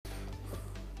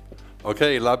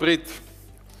Okay, Labrit.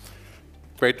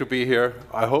 Great to be here.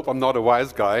 I hope I'm not a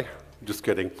wise guy. Just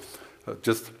kidding.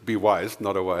 Just be wise,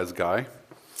 not a wise guy.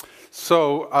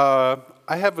 So,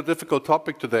 I have a difficult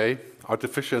topic today,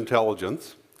 artificial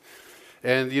intelligence.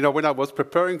 And you know, when I was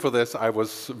preparing for this, I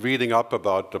was reading up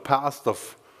about the past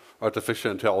of artificial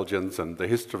intelligence and the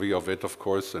history of it, of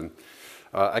course. And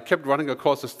I kept running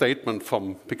across a statement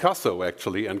from Picasso,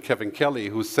 actually, and Kevin Kelly,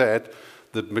 who said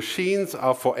that machines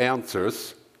are for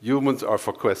answers, humans are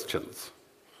for questions.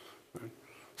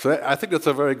 So I think that's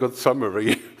a very good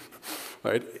summary.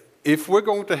 Right? If we're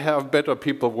going to have better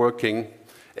people working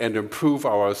and improve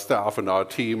our staff and our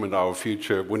team and our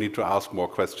future, we need to ask more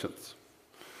questions.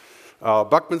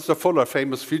 Buckminster Fuller,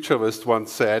 famous futurist,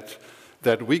 once said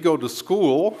that we go to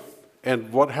school,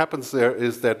 and what happens there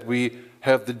is that we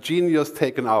have the genius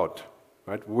taken out.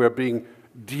 Right? We're being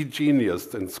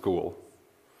de-geniused in school.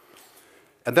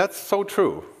 And that's so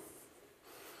true.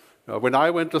 When I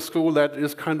went to school, that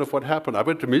is kind of what happened. I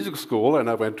went to music school, and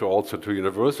I went also to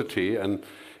university, and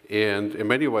in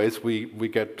many ways, we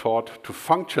get taught to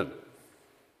function.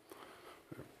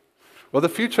 Well, the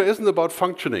future isn't about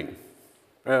functioning.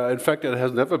 In fact, it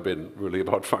has never been really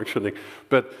about functioning.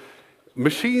 But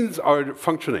machines are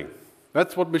functioning.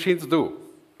 That's what machines do.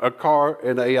 A car,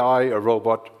 an AI, a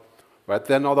robot, right?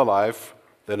 They're not alive.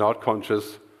 They're not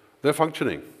conscious. They're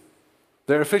functioning.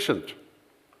 They're efficient.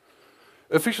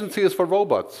 Efficiency is for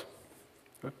robots.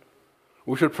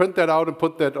 We should print that out and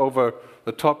put that over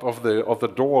the top of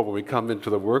the door when we come into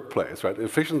the workplace, right?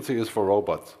 Efficiency is for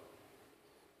robots.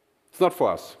 It's not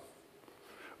for us.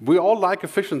 We all like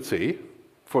efficiency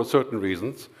for certain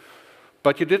reasons,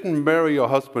 but you didn't marry your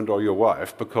husband or your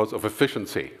wife because of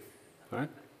efficiency, right?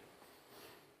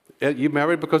 You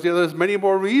married because there's many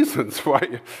more reasons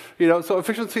why, so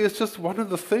efficiency is just one of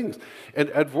the things.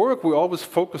 And at work, we always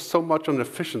focus so much on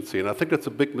efficiency, and I think that's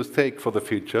a big mistake for the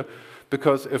future,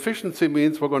 because efficiency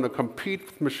means we're going to compete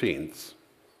with machines.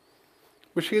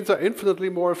 Machines are infinitely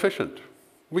more efficient.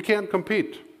 We can't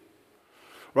compete.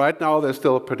 Right now, they're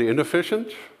still pretty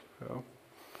inefficient,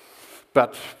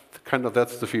 but kind of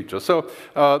that's the future. So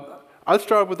I'll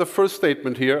start with the first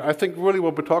statement here. I think really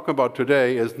what we're talking about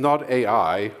today is not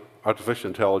AI, artificial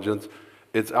intelligence,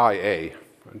 it's IA,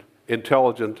 right?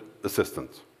 Intelligent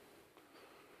assistants.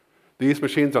 These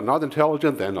machines are not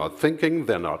intelligent, they're not thinking,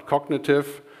 they're not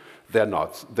cognitive,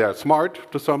 they're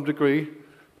smart to some degree,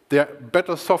 they're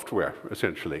better software,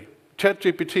 essentially.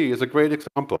 ChatGPT is a great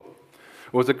example.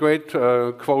 It was a great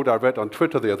quote I read on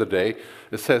Twitter the other day.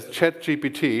 It says,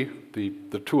 ChatGPT,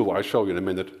 the tool I'll show you in a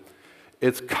minute,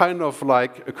 it's kind of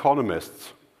like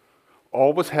economists.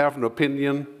 Always have an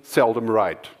opinion, seldom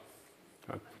right.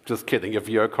 Just kidding, if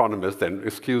you're an economist, then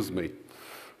excuse me.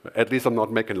 At least I'm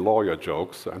not making lawyer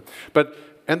jokes.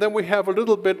 And then we have a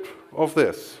little bit of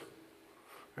this.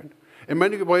 In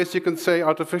many ways, you can say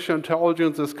artificial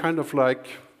intelligence is kind of like,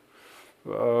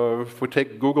 if we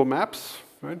take Google Maps,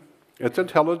 right? It's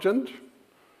intelligent,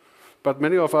 but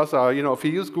many of us are, if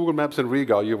you use Google Maps in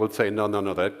Riga, you will say, no,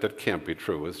 that can't be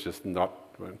true. It's just not.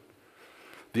 Right?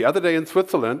 The other day in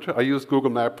Switzerland, I used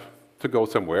Google Map to go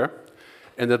somewhere,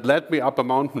 and it led me up a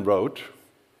mountain road.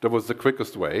 That was the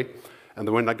quickest way. And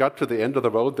when I got to the end of the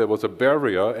road, there was a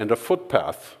barrier and a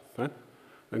footpath. Right?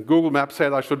 And Google Maps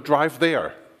said I should drive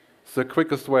there. It's the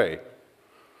quickest way.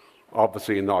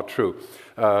 Obviously not true.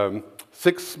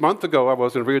 6 months ago, I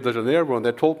was in Rio de Janeiro, and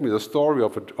they told me the story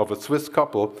of a Swiss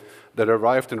couple that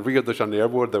arrived in Rio de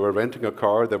Janeiro. They were renting a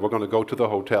car. They were going to go to the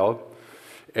hotel.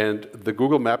 And the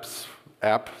Google Maps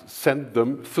app sent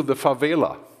them to the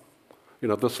favela,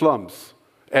 the slums,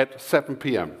 at 7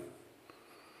 p.m.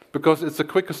 because it's the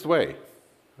quickest way.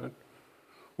 Right?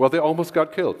 Well, they almost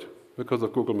got killed because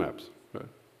of Google Maps. Right?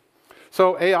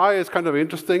 So AI is kind of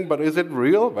interesting, but is it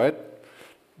real? Right?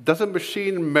 Does a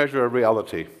machine measure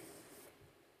reality?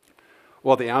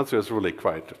 Well, the answer is really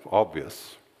quite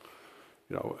obvious.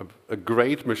 A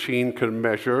great machine can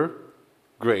measure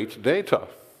great data.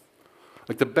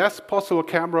 Like the best possible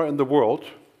camera in the world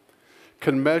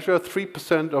can measure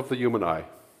 3% of the human eye.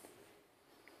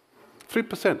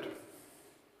 3%.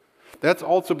 That's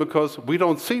also because we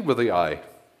don't see with the eye.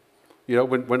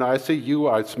 When I see you,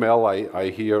 I smell, I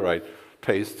hear, I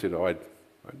taste,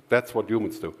 that's what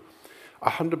humans do.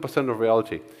 100% of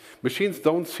reality. Machines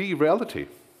don't see reality.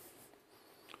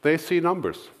 They see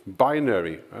numbers,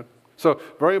 binary. Right? So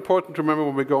very important to remember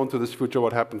when we go into this future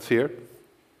what happens here.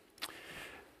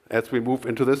 As we move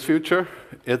into this future,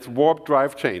 it's warp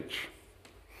drive change.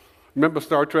 Remember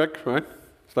Star Trek, right?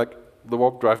 It's like the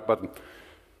warp drive button.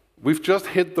 We've just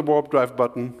hit the warp drive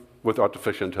button with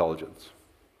artificial intelligence.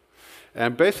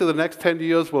 And basically the next 10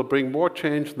 years will bring more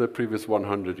change than the previous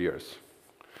 100 years.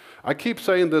 I keep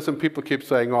saying this and people keep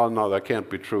saying, oh no, that can't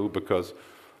be true because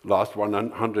last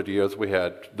 100 years we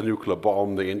had the nuclear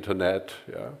bomb, the internet.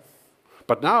 Yeah.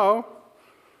 But now,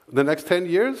 the next 10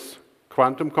 years,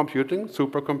 quantum computing,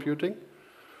 supercomputing,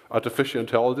 artificial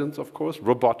intelligence, of course,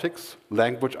 robotics,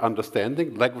 language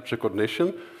understanding, language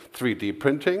recognition, 3D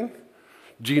printing,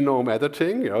 genome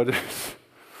editing.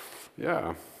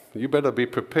 Yeah, you better be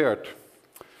prepared.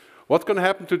 What's going to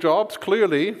happen to jobs?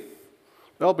 Clearly,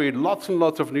 there'll be lots and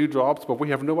lots of new jobs, but we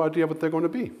have no idea what they're going to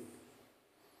be.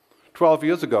 12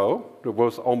 years ago, there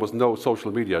was almost no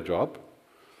social media job.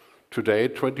 Today,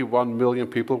 21 million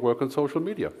people work on social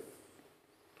media.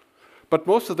 But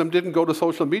most of them didn't go to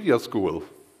social media school.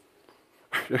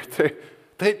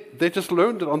 they just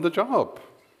learned it on the job.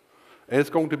 And it's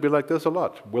going to be like this a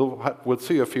lot. We'll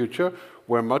see a future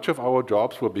where much of our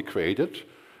jobs will be created,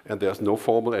 and there's no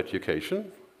formal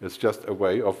education. It's just a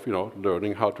way of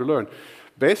learning how to learn.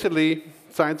 Basically,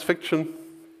 science fiction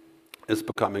is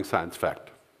becoming science fact.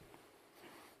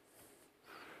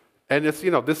 And it's,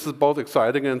 this is both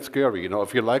exciting and scary.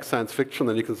 If you like science fiction,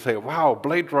 then you can say, wow,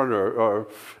 Blade Runner or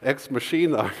Ex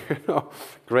Machina,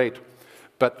 great.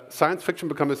 But science fiction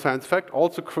becoming science fact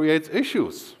also creates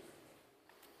issues.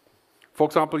 For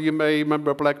example, you may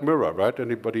remember Black Mirror, right?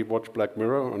 Anybody watch Black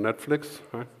Mirror on Netflix?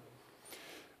 Right?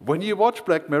 When you watch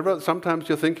Black Mirror, sometimes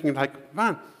you're thinking like,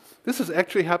 man, this is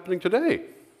actually happening today.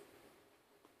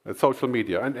 It's social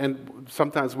media. And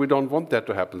sometimes we don't want that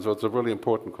to happen, so it's a really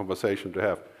important conversation to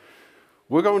have.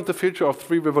 We're going to the future of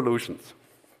 3 revolutions.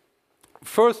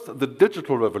 First, the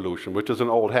digital revolution, which is an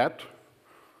old hat,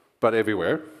 but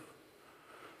everywhere.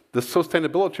 The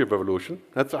sustainability revolution,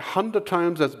 that's 100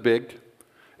 times as big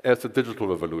as the digital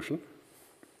revolution.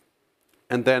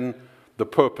 And then the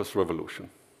purpose revolution.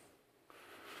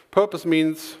 Purpose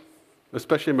means,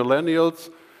 especially millennials,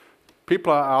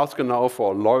 people are asking now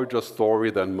for a larger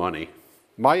story than money.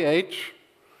 My age,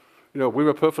 we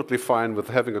were perfectly fine with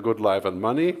having a good life and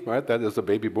money, right? That is a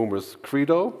baby boomer's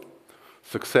credo.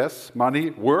 Success,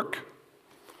 money, work.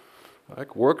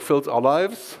 Like work fills our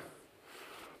lives.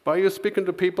 But you're speaking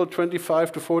to people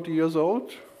 25 to 40 years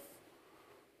old,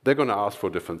 they're going to ask for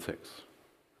different things.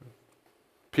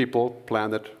 People,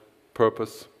 planet,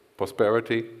 purpose,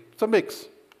 prosperity. It's a mix.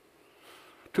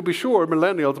 To be sure,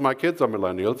 millennials, my kids are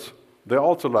millennials, they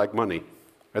also like money.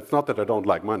 It's not that I don't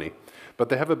like money, but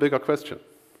they have a bigger question.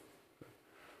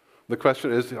 The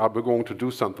question is, are we going to do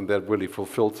something that really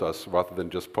fulfills us rather than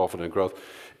just profit and growth?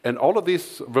 And all of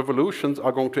these revolutions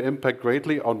are going to impact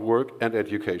greatly on work and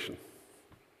education.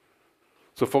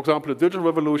 So, for example, the digital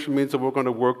revolution means that we're going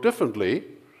to work differently,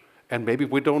 and maybe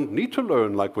we don't need to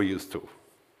learn like we used to.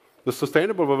 The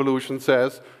sustainable revolution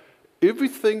says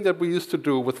everything that we used to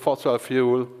do with fossil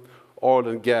fuel, oil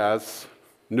and gas,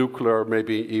 nuclear,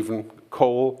 maybe even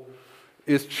coal,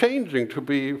 is changing to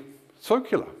be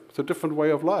circular. It's a different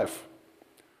way of life.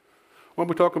 When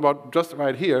we talk about just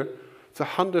right here, it's a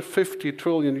 150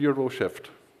 trillion euro shift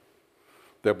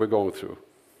that we're going through.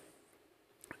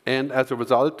 And as a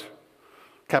result,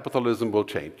 capitalism will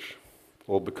change,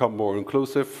 will become more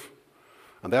inclusive,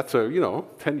 and that's a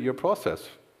 10-year process.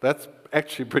 That's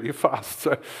actually pretty fast.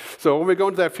 So when we go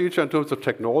into that future in terms of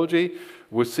technology,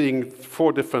 we're seeing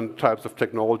 4 different types of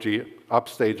technology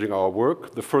upstaging our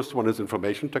work. The first one is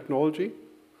information technology.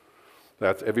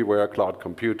 That's everywhere, cloud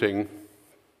computing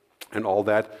and all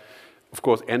that. Of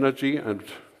course, energy and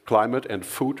climate and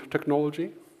food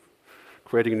technology,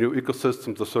 creating new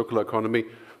ecosystems, the circular economy.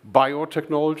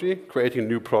 Biotechnology, creating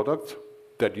new products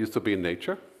that used to be in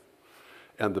nature.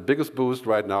 And the biggest boost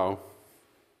right now,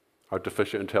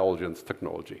 artificial intelligence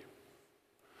technology.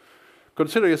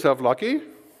 Consider yourself lucky,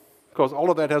 because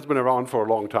all of that has been around for a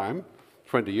long time,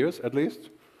 20 years at least.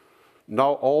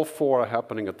 Now all 4 are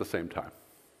happening at the same time.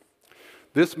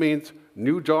 This means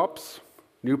new jobs,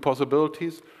 new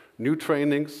possibilities, new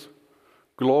trainings,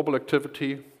 global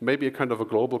activity, maybe a kind of a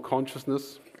global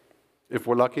consciousness, if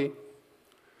we're lucky.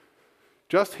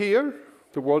 Just here,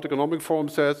 the World Economic Forum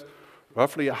says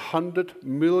roughly 100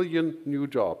 million new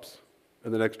jobs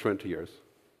in the next 20 years.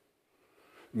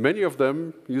 Many of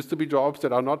them used to be jobs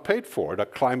that are not paid for,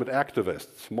 like climate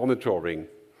activists, monitoring,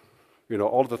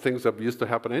 all of the things that used to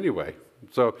happen anyway.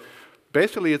 So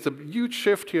basically, it's a huge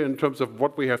shift here in terms of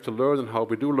what we have to learn and how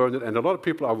we do learn it, and a lot of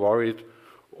people are worried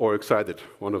or excited,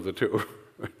 one of the two.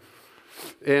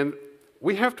 And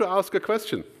we have to ask a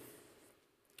question.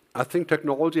 I think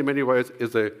technology in many ways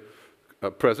is a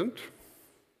present,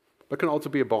 but can also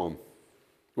be a bomb.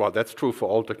 Well, that's true for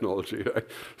all technology. Right?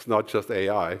 It's not just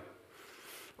AI.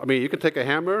 I mean, you can take a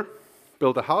hammer,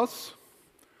 build a house,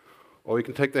 or you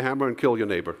can take the hammer and kill your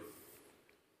neighbor.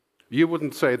 You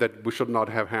wouldn't say that we should not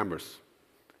have hammers,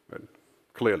 right?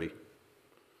 Clearly.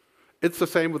 It's the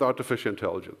same with artificial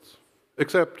intelligence,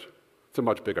 except it's a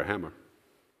much bigger hammer.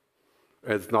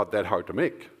 And it's not that hard to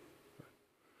make.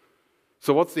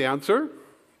 So what's the answer?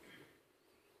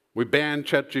 We ban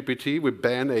ChatGPT, we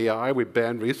ban AI, we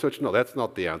ban research. No, that's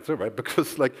not the answer, right?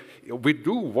 Because we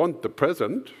do want the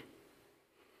present.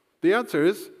 The answer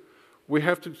is we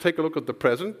have to take a look at the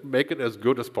present, make it as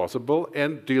good as possible,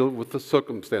 and deal with the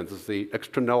circumstances, the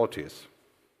externalities.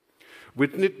 We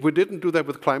didn't do that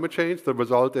with climate change. The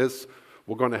result is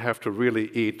we're going to have to really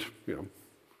eat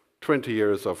 20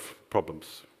 years of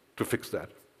problems to fix that.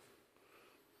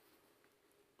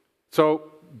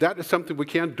 So that is something we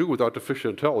can't do with artificial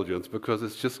intelligence because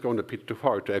it's just going to be too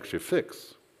hard to actually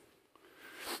fix.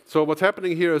 So what's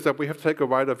happening here is that we have to take a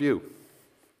wider view.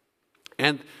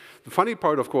 And the funny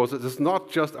part, of course, is it's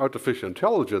not just artificial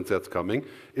intelligence that's coming.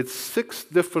 It's 6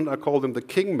 different, I call them the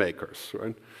kingmakers,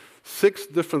 right? 6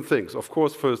 different things. Of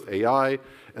course, first AI,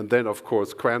 and then, of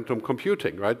course, quantum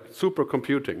computing, right?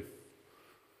 Supercomputing,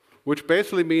 which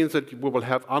basically means that we will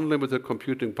have unlimited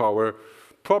computing power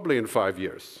probably in 5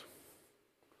 years.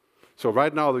 So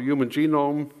right now, the human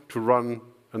genome, to run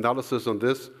analysis on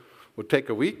this, would take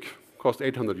a week, cost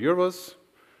 800 euros.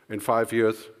 In 5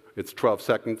 years, it's 12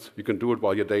 seconds. You can do it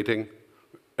while you're dating,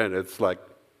 and it's like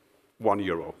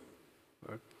 €1.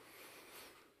 Right?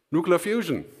 Nuclear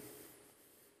fusion,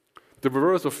 the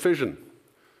reverse of fission.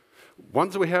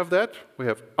 Once we have that, we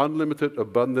have unlimited,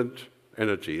 abundant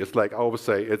energy. It's like I always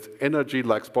say, it's energy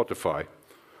like Spotify.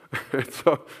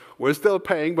 So we're still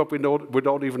paying, but we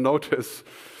don't even notice.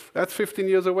 That's 15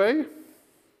 years away,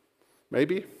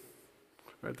 maybe.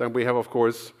 Right? Then we have, of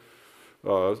course,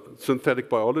 synthetic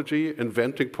biology,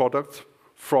 inventing products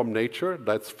from nature.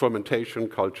 That's fermentation,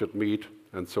 cultured meat,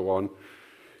 and so on.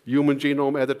 Human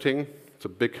genome editing, it's a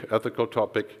big ethical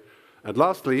topic. And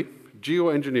lastly,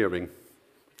 geoengineering,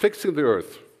 fixing the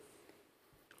Earth.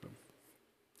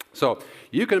 So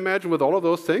you can imagine with all of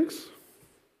those things,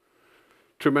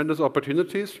 tremendous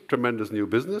opportunities, tremendous new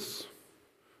business.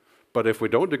 But if we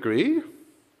don't agree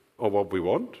on what we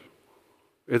want,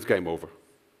 it's game over.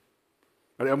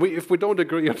 And if we don't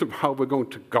agree on how we're going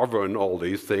to govern all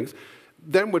these things,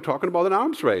 then we're talking about an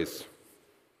arms race.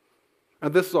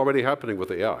 And this is already happening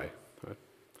with AI. Right?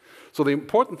 So the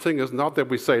important thing is not that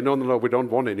we say, no, we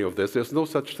don't want any of this. There's no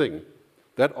such thing.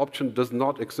 That option does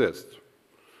not exist.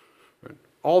 Right?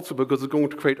 Also because it's going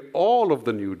to create all of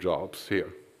the new jobs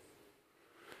here.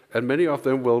 And many of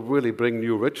them will really bring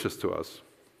new riches to us.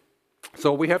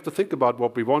 So we have to think about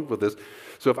what we want with this.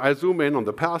 So if I zoom in on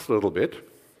the past a little bit,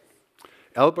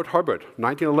 Albert Hubbard,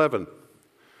 1911.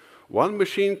 One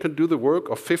machine can do the work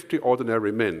of 50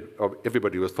 ordinary men.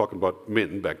 Everybody was talking about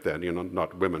men back then,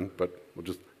 not women, but we'll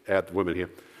just add women here.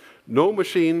 No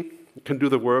machine can do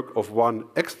the work of one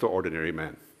extraordinary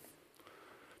man.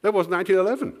 That was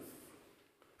 1911.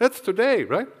 That's today,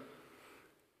 right?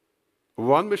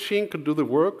 One machine can do the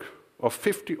work of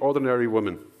 50 ordinary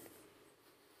women,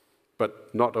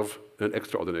 but not of an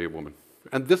extraordinary woman.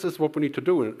 And this is what we need to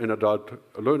do in adult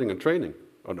learning and training,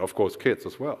 and of course kids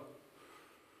as well.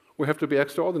 We have to be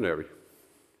extraordinary.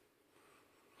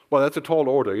 Well, that's a tall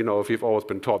order. If you've always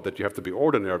been taught that you have to be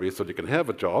ordinary so you can have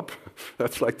a job,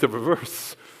 that's like the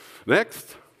reverse.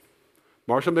 Next,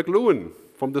 Marshall McLuhan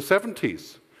from the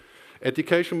 70s.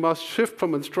 Education must shift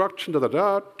from instruction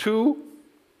to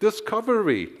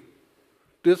discovery.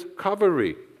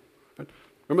 Discovery.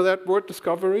 Remember that word,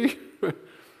 discovery?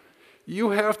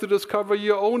 You have to discover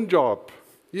your own job.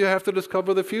 You have to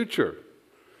discover the future.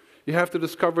 You have to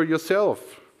discover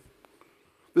yourself.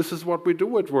 This is what we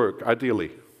do at work,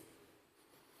 ideally.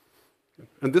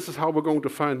 And this is how we're going to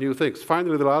find new things.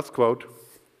 Finally, the last quote,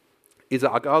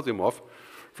 Isaac Asimov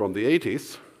from the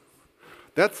 80s.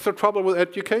 That's the trouble with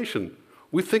education.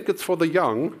 We think it's for the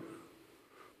young,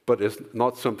 but it's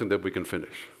not something that we can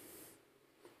finish.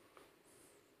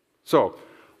 So,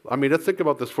 let's think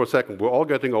about this for a second. We're all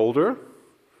getting older.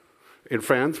 In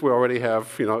France, we already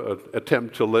have, an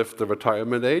attempt to lift the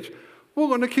retirement age. We're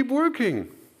going to keep working.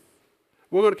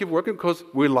 We're going to keep working because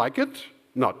we like it.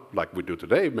 Not like we do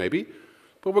today, maybe,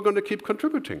 but we're going to keep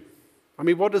contributing.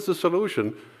 What is the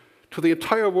solution to the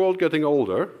entire world getting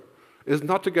older is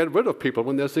not to get rid of people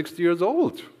when they're 60 years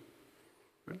old,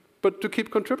 right? But to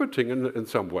keep contributing in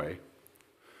some way.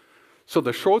 So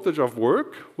the shortage of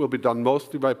work will be done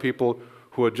mostly by people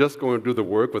who are just going to do the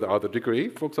work without a degree,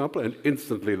 for example, and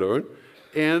instantly learn,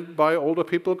 and by older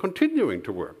people continuing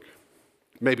to work.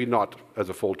 Maybe not as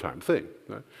a full-time thing.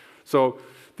 Right? So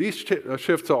these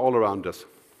shifts are all around us.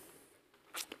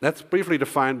 Let's briefly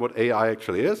define what AI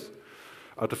actually is.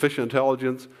 artificial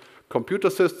intelligence, computer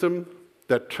system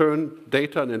that turn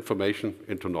data and information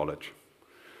into knowledge.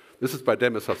 This is by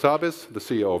Demis Hassabis, the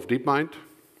CEO of DeepMind.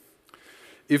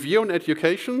 If you're in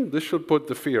education, this should put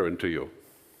the fear into you.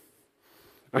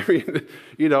 I mean,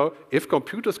 you know, if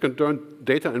computers can turn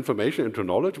data and information into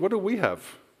knowledge, what do we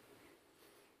have?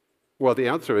 Well, the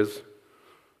answer is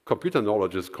computer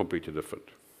knowledge is completely different.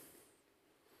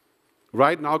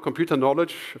 Right now, computer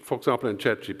knowledge, for example, in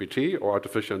ChatGPT or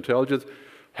artificial intelligence,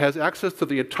 has access to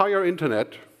the entire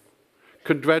internet,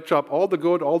 can dredge up all the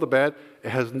good, all the bad. It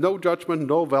has no judgment,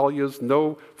 no values,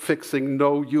 no fixing,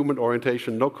 no human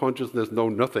orientation, no consciousness, no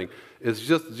nothing. It's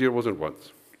just zeros and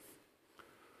ones.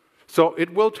 So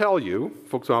it will tell you,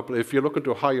 for example, if you're looking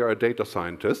to hire a data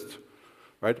scientist,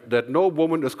 right, that no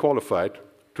woman is qualified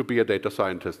to be a data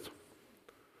scientist.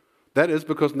 That is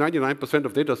because 99%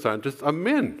 of data scientists are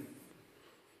men.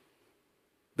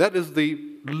 That is the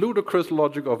ludicrous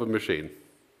logic of a machine,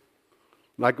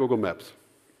 like Google Maps.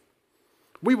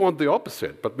 We want the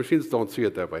opposite, but machines don't see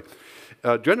it that way.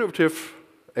 Generative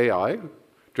AI,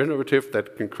 generative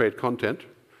that can create content,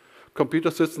 computer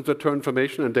systems that turn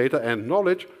information and data and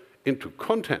knowledge into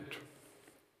content.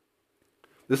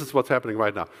 This is what's happening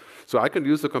right now. So I can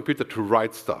use the computer to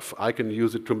write stuff. I can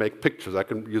use it to make pictures. I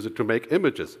can use it to make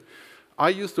images. I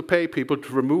used to pay people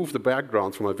to remove the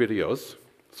backgrounds from my videos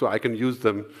so I can use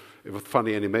them with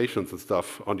funny animations and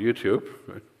stuff on YouTube.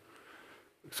 Right?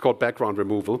 It's called background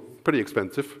removal, pretty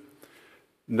expensive.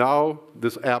 Now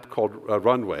this app called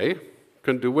Runway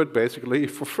can do it basically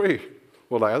for free.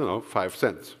 Well, I don't know, 5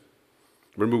 cents.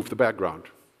 Remove the background.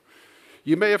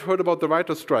 You may have heard about the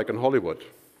writer's strike in Hollywood.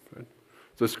 Right?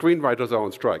 The screenwriters are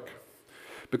on strike.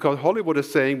 Because Hollywood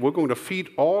is saying, we're going to feed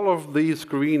all of these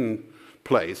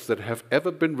screenplays that have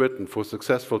ever been written for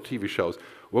successful TV shows,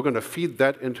 we're going to feed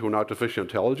that into an artificial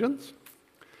intelligence,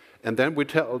 and then we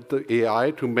tell the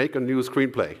AI to make a new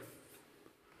screenplay.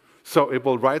 So it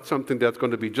will write something that's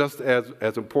going to be just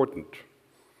as important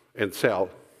and sell.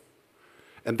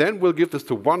 And then we'll give this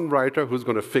to one writer who's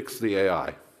going to fix the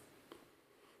AI.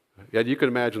 Yeah, you can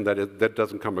imagine that that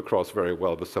doesn't come across very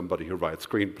well with somebody who writes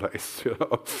screenplays. You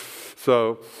know?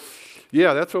 So,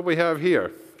 yeah, that's what we have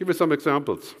here. Give you some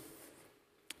examples.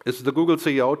 This is the Google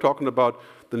CEO talking about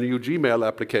the new Gmail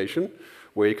application,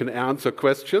 where you can answer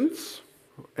questions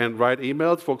and write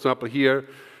emails. For example, here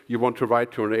you want to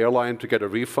write to an airline to get a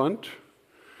refund,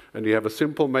 and you have a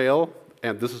simple mail,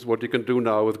 and this is what you can do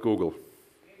now with Google.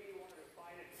 Maybe you want to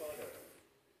refine it further.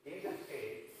 In this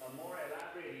case, a more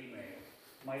elaborate email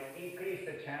might increase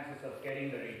the chances of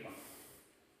getting the refund.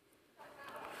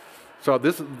 So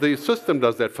the system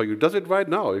does that for you. Does it right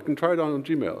now. You can try it on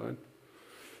Gmail. Right?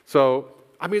 So,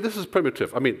 I mean, this is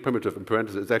primitive. I mean, primitive in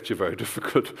parentheses. It's actually very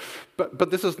difficult.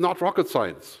 But this is not rocket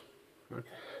science. Right?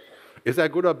 Is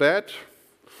that good or bad?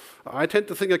 I tend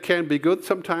to think it can be good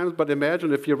sometimes, but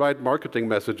imagine if you write marketing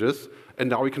messages, and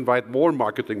now we can write more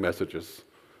marketing messages.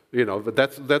 You know,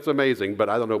 that's amazing, but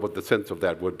I don't know what the sense of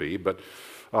that would be. But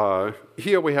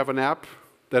here we have an app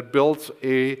that builds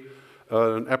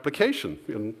an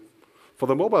application for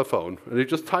the mobile phone, and you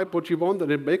just type what you want,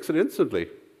 and it makes it instantly.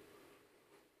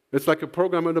 It's like a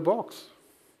program in a box.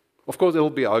 Of course, it'll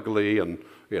be ugly, and,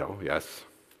 you know, yes.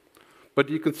 But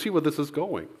you can see where this is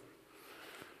going.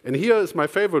 And here is my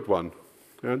favorite one.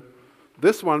 And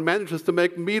this one manages to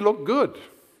make me look good.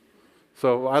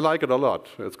 So I like it a lot.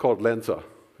 It's called Lensa.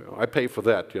 You know, I pay for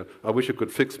that. You know. I wish it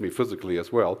could fix me physically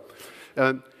as well.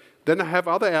 And then I have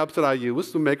other apps that I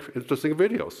use to make interesting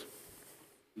videos.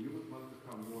 Humans must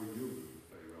become more human to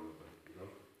stay relevant. You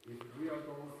know? If we are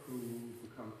going to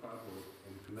become cyborgs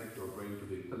and connect our brain to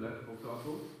the internet, for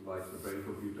example, like the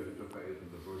brain-computer interface and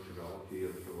the virtual reality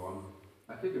and so on,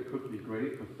 I think it could be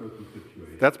great for certain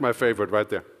situations. That's my favorite right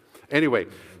there. Anyway,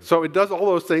 so it does all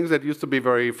those things that used to be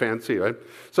very fancy, right?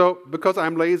 So because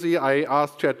I'm lazy, I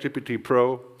asked ChatGPT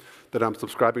Pro that I'm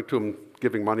subscribing to and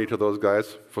giving money to those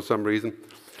guys for some reason.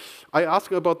 I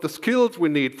asked about the skills we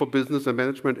need for business and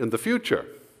management in the future.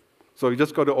 So you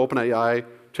just go to OpenAI,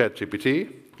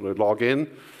 ChatGPT, log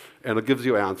in, and it gives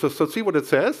you answers. So see what it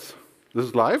says. This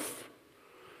is live.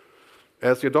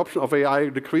 As the adoption of AI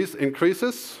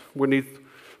increases, we need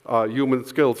human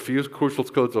skills, crucial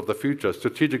skills of the future,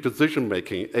 strategic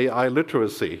decision-making, AI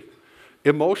literacy,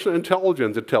 emotional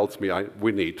intelligence, it tells me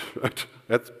we need.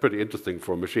 That's pretty interesting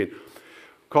for a machine.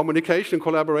 Communication,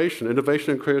 collaboration,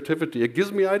 innovation, and creativity, it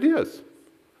gives me ideas.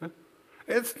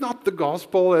 It's not the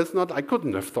gospel, I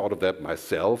couldn't have thought of that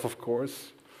myself, of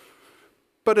course.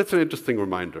 But it's an interesting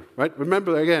reminder, right?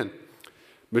 Remember again,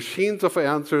 machines are for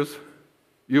answers,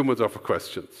 humans are for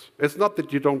questions. It's not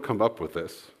that you don't come up with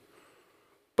this,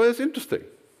 but it's interesting.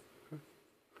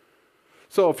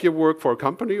 So if you work for a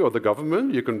company or the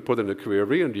government, you can put in a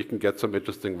query and you can get some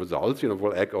interesting results.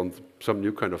 We'll act on some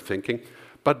new kind of thinking.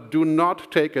 But do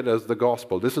not take it as the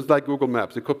gospel. This is like Google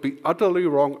Maps. It could be utterly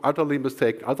wrong, utterly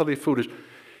mistaken, utterly foolish.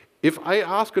 If I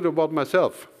ask it about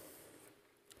myself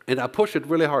and I push it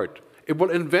really hard, it will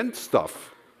invent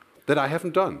stuff that I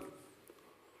haven't done.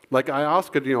 Like I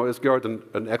ask it, is Gerd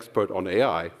an expert on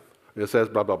AI? And it says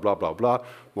blah, blah, blah, blah, blah, on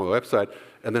my website.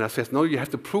 And then I says, no, you have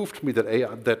to prove to me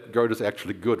that Gerd is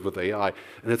actually good with AI.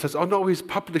 And it says, oh no, he's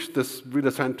published this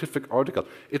really scientific article.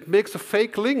 It makes a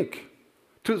fake link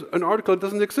to an article that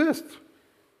doesn't exist,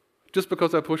 just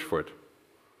because I push for it.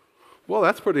 Well,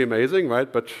 that's pretty amazing,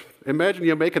 right? But imagine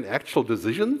you're making actual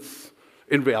decisions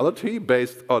in reality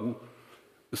based on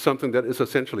something that is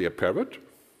essentially a parrot.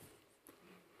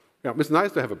 Yeah, it's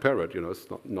nice to have a parrot, it's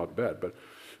not bad.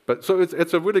 But so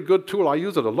it's a really good tool. I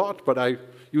use it a lot, but I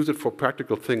use it for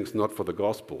practical things, not for the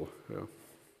gospel. Yeah.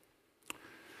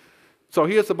 So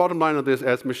here's the bottom line of this.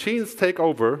 As machines take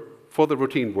over for the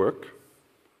routine work,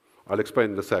 I'll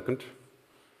explain in a second,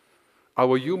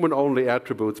 our human-only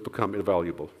attributes become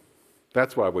invaluable.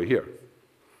 That's why we're here.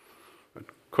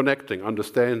 Connecting,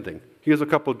 understanding. Here's a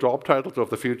couple job titles of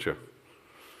the future.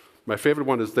 My favorite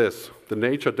one is this, the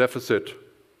nature deficit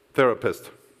therapist.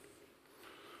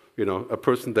 A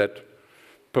person that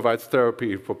provides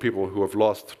therapy for people who have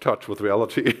lost touch with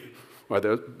reality.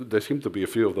 Well, there seem to be a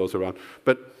few of those around.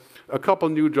 But a couple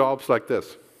new jobs like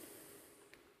this.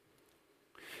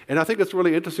 And I think it's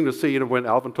really interesting to see when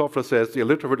Alvin Toffler says the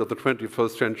illiterate of the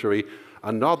 21st century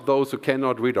are not those who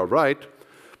cannot read or write,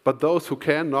 but those who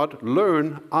cannot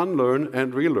learn, unlearn,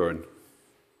 and relearn.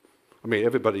 I mean,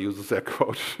 everybody uses that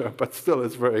quote, but still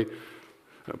it's very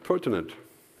pertinent.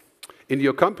 In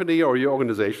your company or your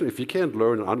organization, if you can't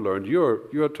learn and unlearn,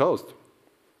 you're toast.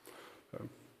 And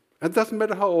it doesn't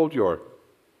matter how old you are.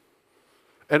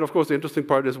 And of course, the interesting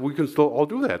part is we can still all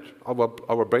do that.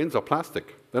 Our brains are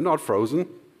plastic. They're not frozen.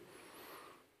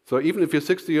 So even if you're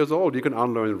 60 years old, you can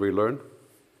unlearn and relearn.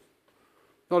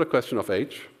 Not a question of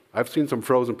age. I've seen some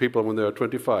frozen people when they're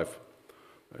 25,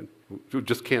 who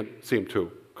just can't seem to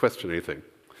question anything.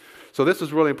 So this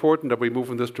is really important that we move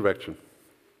in this direction.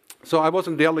 So I was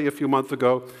in Delhi a few months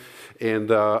ago,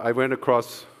 and I ran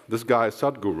across this guy,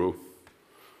 Sadhguru.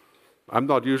 I'm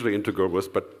not usually into gurus,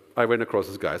 but I ran across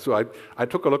this guy. So I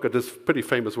took a look at this pretty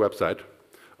famous website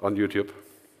on YouTube,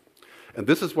 and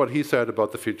this is what he said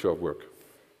about the future of work.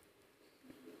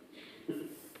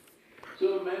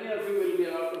 So many of you will be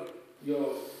out of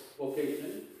your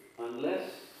vocation unless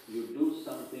you do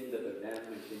something that a damn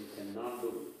machine cannot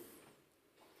do.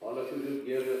 All of you should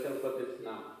gear yourself for this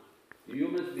now. You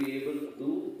must be able to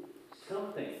do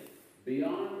something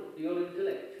beyond your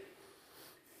intellect.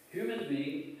 Human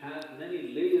being has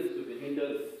many layers of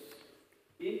intelligence.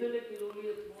 Intellect is only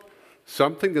a small part.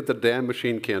 Something that the damn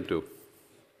machine can't do.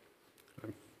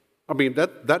 I mean,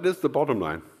 that is the bottom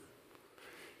line.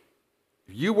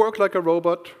 If you work like a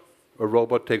robot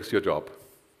takes your job.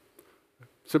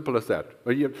 Simple as that.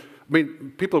 I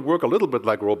mean, people work a little bit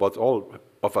like robots. All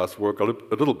of us work a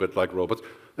little bit like robots.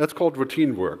 That's called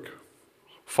routine work.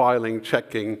 Filing,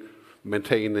 checking,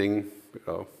 maintaining.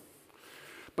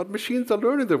 But machines are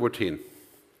learning the routine.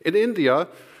 In India,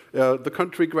 the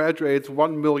country graduates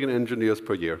 1 million engineers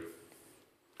per year.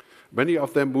 Many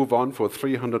of them move on for a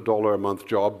 $300 a month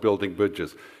job building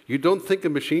bridges. You don't think a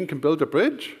machine can build a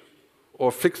bridge or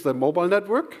fix the mobile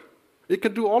network? It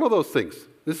can do all of those things.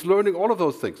 It's learning all of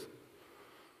those things.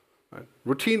 Right?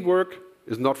 Routine work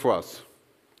is not for us,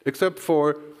 except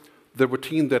for the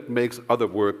routine that makes other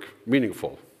work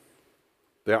meaningful.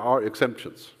 There are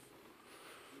exemptions.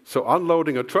 So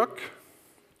unloading a truck,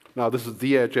 now this is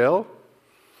DHL.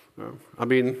 I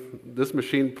mean, this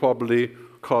machine probably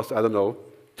costs, I don't know,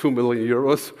 2 million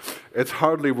euros. It's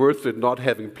hardly worth it not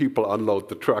having people unload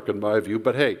the truck, in my view.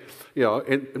 But hey,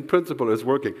 in principle, it's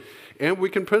working. And we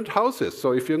can print houses.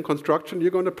 So if you're in construction, you're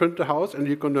going to print a house, and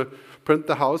you're going to print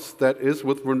the house that is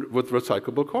with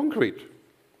recyclable concrete.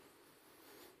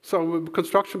 So the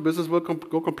construction business will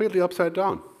go completely upside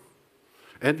down.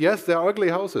 And yes, there are ugly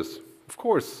houses, of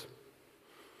course.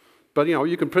 But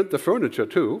you can print the furniture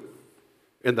too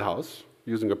in the house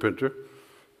using a printer.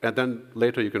 And then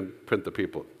later you can print the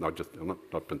people. Not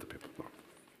print the people. No.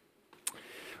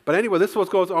 But anyway, this is what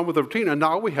goes on with the routine. And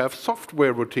now we have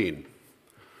software routine.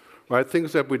 Right?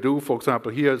 Things that we do, for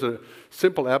example, here's a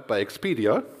simple app by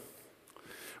Expedia,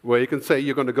 where you can say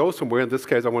you're going to go somewhere. In this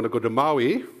case, I want to go to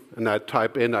Maui. And I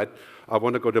type in, I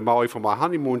want to go to Maui for my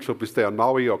honeymoon. Should we stay on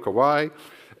Maui or Kauai?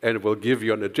 And it will give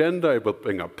you an agenda. It will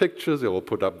bring up pictures. It will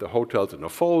put up the hotels in a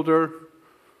folder.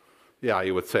 Yeah,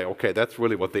 you would say, okay, that's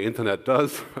really what the internet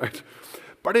does, right?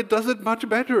 But it does it much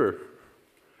better.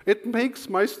 It makes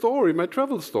my story, my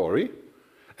travel story.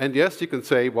 And yes, you can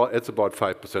say, well, it's about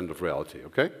 5% of reality,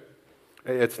 okay?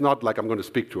 It's not like I'm going to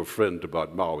speak to a friend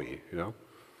about Maui, you know?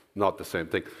 Not the same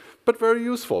thing. But very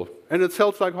useful. And it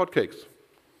sells like hotcakes.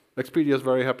 Expedia is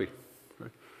very happy.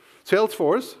 Right?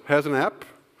 Salesforce has an app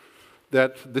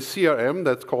that the CRM,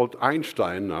 that's called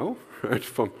Einstein now, right,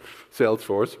 from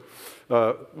Salesforce,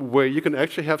 where you can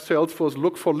actually have Salesforce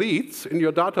look for leads in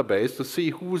your database to see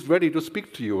who's ready to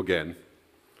speak to you again.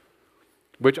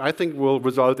 Which I think will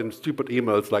result in stupid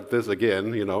emails like this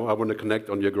again, you know, I want to connect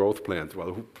on your growth plans.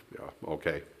 Well, yeah,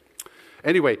 okay.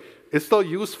 Anyway, it's still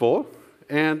useful,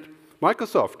 and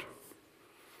Microsoft,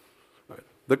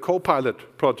 the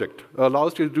Copilot project,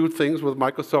 allows you to do things with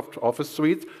Microsoft Office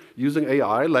suites using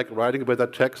AI, like writing with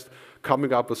that text,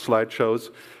 coming up with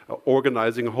slideshows,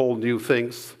 organizing whole new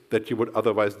things that you would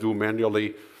otherwise do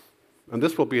manually. And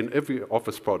this will be in every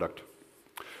Office product.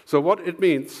 So what it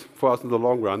means for us in the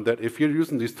long run, that if you're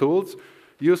using these tools,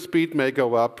 your speed may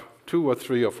go up 2 or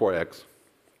 3 or 4x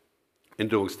in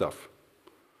doing stuff.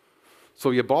 So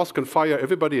your boss can fire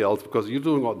everybody else because you're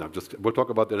doing all, we'll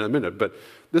talk about that in a minute, but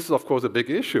this is of course a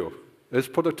big issue. It's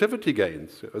productivity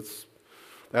gains.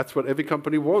 That's what every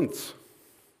company wants.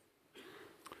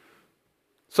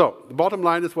 So the bottom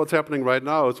line is what's happening right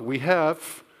now is we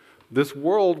have this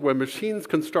world where machines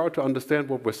can start to understand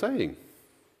what we're saying.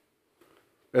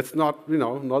 It's not, you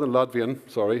know, not in Latvian,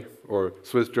 sorry, or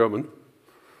Swiss German.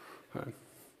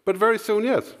 But very soon,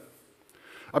 yes.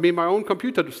 I mean, my own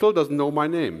computer still doesn't know my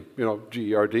name, you know,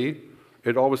 GERD.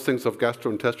 It always thinks of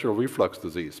gastrointestinal reflux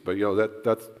disease, but, you know,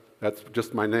 that's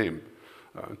just my name.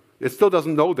 It still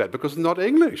doesn't know that because it's not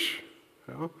English.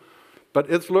 You know? But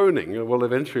it's learning. It will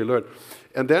eventually learn.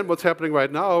 And then what's happening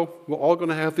right now, we're all going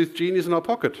to have these genies in our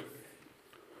pocket.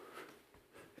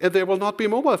 And there will not be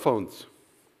mobile phones.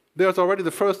 There's already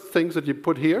the first things that you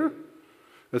put here.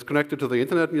 It's connected to the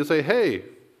internet, and you say, hey,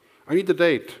 I need a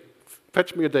date.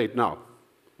 Fetch me a date now.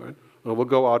 Right? And we'll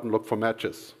go out and look for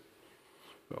matches.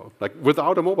 So, like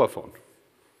without a mobile phone.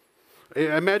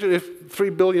 Imagine if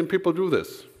 3 billion people do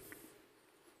this.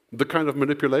 The kind of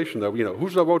manipulation that, you know, who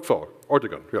should I vote for?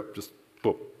 Ortegon. Yeah, just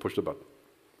boom, push the button.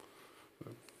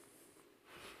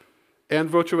 And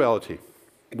virtuality.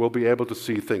 We'll be able to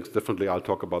see things differently. I'll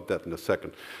talk about that in a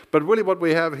second. But really what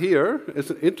we have here is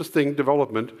an interesting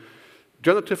development.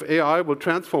 Generative AI will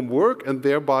transform work and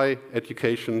thereby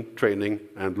education, training,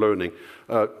 and learning.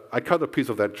 I cut a piece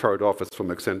of that chart off. It's from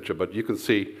Accenture, but you can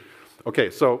see. Okay,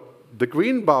 so the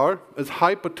green bar is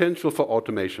high potential for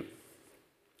automation.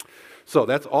 So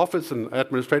that's office and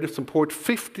administrative support,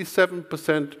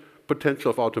 57%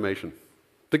 potential of automation.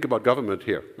 Think about government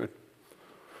here.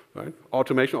 Right?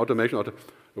 Automation,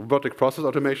 robotic process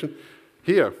automation.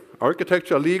 Here,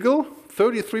 architecture, legal,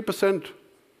 33%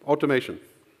 automation.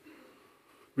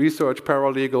 Research,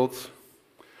 paralegals,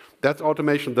 that's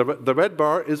automation. The red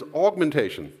bar is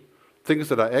augmentation. Things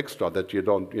that are extra that you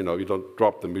don't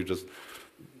drop them,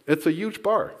 it's a huge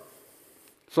bar.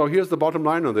 So here's the bottom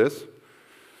line on this.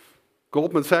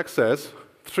 Goldman Sachs says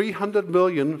 300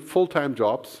 million full-time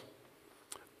jobs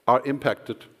are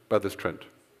impacted by this trend.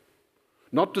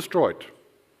 Not destroyed,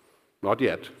 not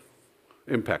yet,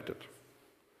 impacted.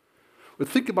 But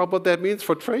think about what that means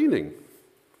for training,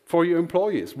 for your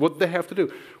employees, what they have to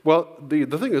do. Well, the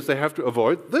thing is they have to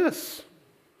avoid this,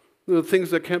 the things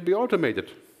that can be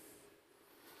automated.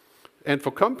 And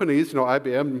for companies, you know,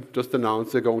 IBM just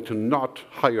announced they're going to not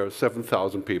hire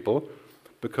 7,000 people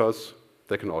because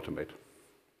they can automate.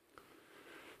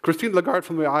 Christine Lagarde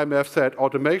from the IMF said,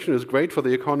 automation is great for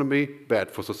the economy, bad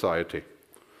for society.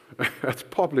 That's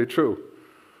probably true.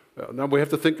 Now we have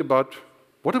to think about,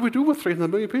 what do we do with 300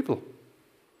 million people?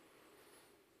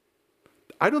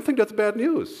 I don't think that's bad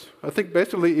news. I think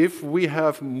basically if we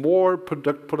have more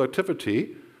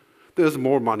productivity, there's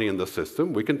more money in the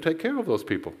system, we can take care of those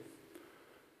people.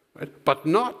 Right? But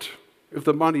not if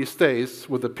the money stays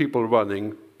with the people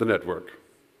running the network.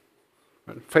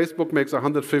 Right? Facebook makes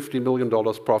 $150 million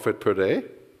profit per day.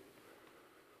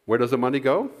 Where does the money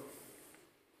go?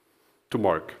 To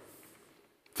Mark.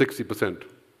 60%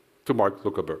 to Mark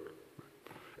Zuckerberg.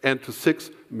 And to 6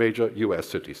 major US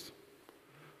cities.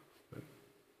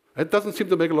 It doesn't seem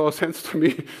to make a lot of sense to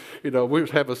me. You know, we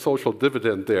have a social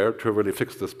dividend there to really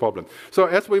fix this problem. So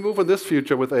as we move in this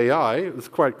future with AI, it's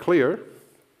quite clear,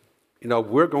 you know,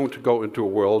 we're going to go into a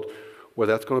world where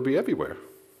that's going to be everywhere.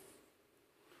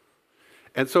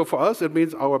 And so for us, it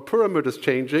means our pyramid is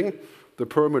changing, the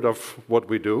pyramid of what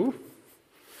we do.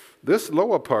 This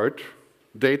lower part,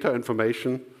 data,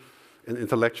 information, and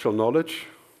intellectual knowledge,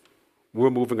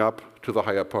 we're moving up to the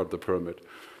higher part of the pyramid.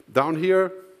 Down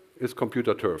here, is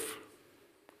computer turf.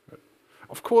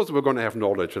 Of course we're going to have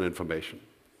knowledge and information.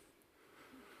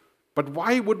 But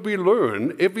why would we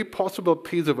learn every possible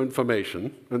piece of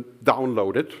information and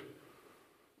download it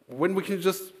when we can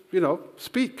just,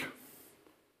 speak?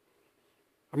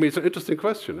 I mean, it's an interesting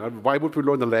question. Why would we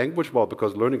learn a language? Well,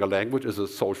 because learning a language is a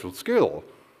social skill.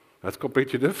 That's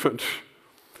completely different.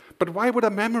 But why would I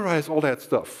memorize all that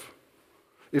stuff?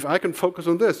 If I can focus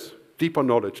on this, deeper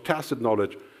knowledge, tacit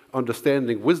knowledge,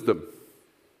 understanding, wisdom,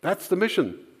 that's the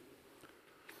mission.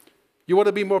 You want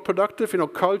to be more productive?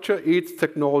 Culture eats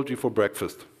technology for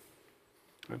breakfast.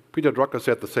 Peter Drucker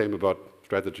said the same about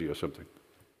strategy or something.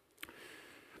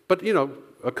 But,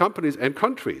 companies and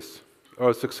countries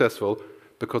are successful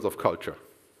because of culture,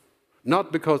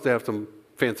 not because they have some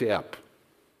fancy app.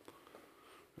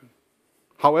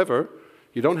 However,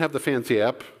 you don't have the fancy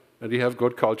app and you have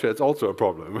good culture, it's also a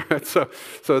problem. Right? So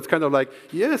it's kind of like,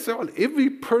 yes, every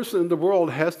person in the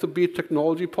world has to be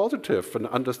technology positive and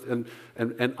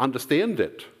understand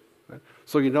it. Right?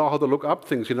 So you know how to look up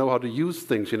things, you know how to use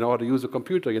things, you know how to use a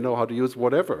computer, you know how to use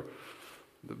whatever.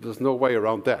 There's no way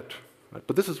around that. Right?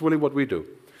 But this is really what we do.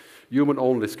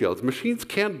 Human-only skills. Machines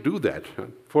can't do that.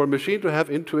 Right? For a machine to have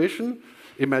intuition,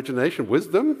 imagination,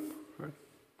 wisdom, right?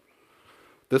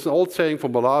 There's an old saying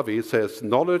from Malawi. It says,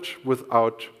 knowledge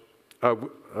without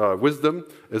wisdom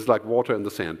is like water in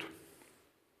the sand.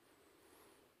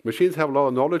 Machines have a lot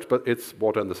of knowledge, but it's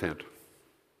water in the sand.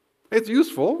 It's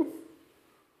useful,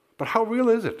 but how real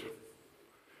is it?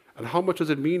 And how much does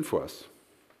it mean for us?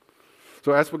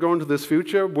 So as we go into this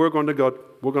future, we're going to get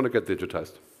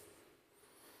digitized.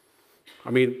 I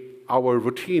mean, our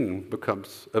routine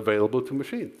becomes available to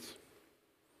machines.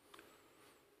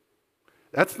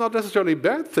 That's not necessarily a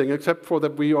bad thing, except for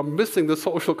that we are missing the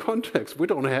social context. We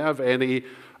don't have any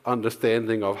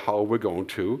understanding of how we're going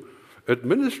to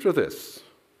administer this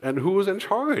and who's in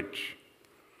charge.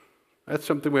 That's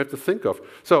something we have to think of.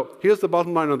 So here's the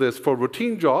bottom line on this. For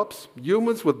routine jobs,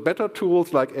 humans with better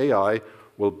tools like AI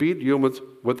will beat humans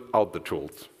without the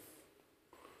tools.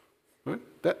 Right?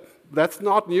 That's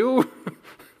not new,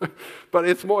 but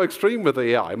it's more extreme with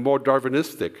AI, more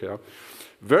Darwinistic. Yeah?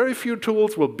 Very few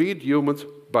tools will beat humans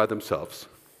by themselves.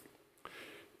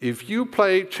 If you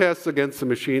play chess against a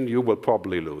machine, you will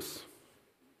probably lose.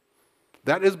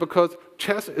 That is because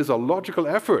chess is a logical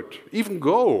effort. Even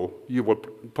Go, you will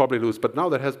probably lose, but now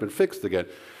that has been fixed again.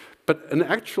 But an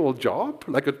actual job,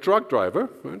 like a truck driver,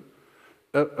 right?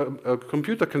 A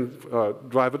computer can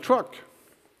drive a truck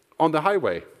on the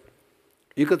highway.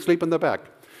 You can sleep in the back.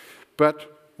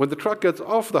 But when the truck gets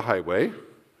off the highway,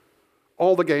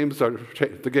 all the game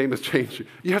is changing.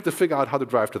 You have to figure out how to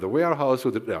drive to the warehouse.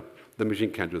 The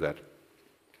machine can't do that.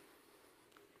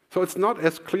 So it's not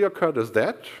as clear-cut as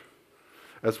that,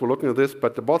 as we're looking at this,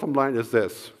 but the bottom line is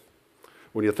this.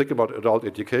 When you think about adult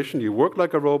education, you work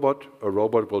like a robot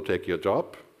will take your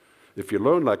job. If you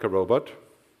learn like a robot,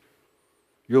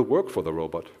 you'll work for the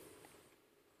robot.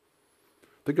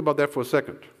 Think about that for a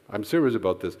second. I'm serious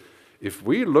about this. If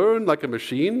we learn like a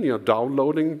machine,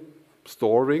 downloading,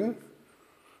 storing,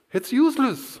 it's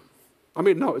useless. I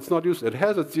mean, no, it's not useless. It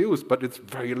has its use, but it's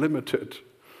very limited.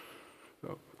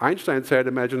 Einstein said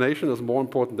imagination is more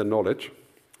important than knowledge,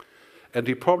 and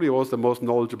he probably was the most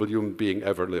knowledgeable human being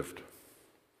ever lived.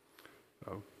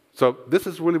 So this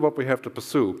is really what we have to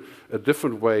pursue, a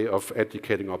different way of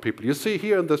educating our people. You see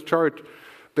here in this chart,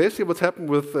 basically what's happened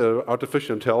with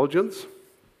artificial intelligence.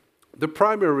 The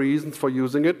primary reasons for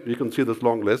using it, you can see this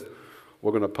long list.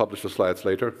 We're going to publish the slides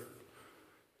later.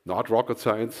 Not rocket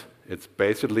science. It's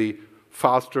basically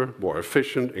faster, more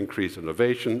efficient, increase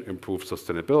innovation, improve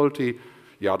sustainability,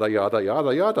 yada, yada,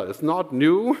 yada, yada. It's not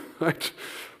new, right?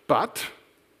 But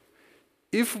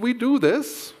if we do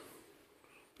this,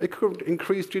 it could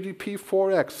increase GDP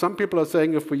 4x. Some people are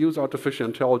saying if we use artificial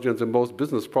intelligence in most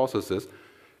business processes,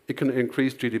 it can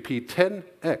increase GDP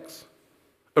 10x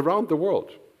around the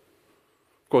world.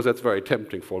 Of course, that's very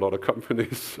tempting for a lot of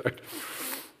companies. Right?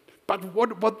 But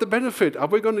what the benefit? Are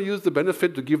we going to use the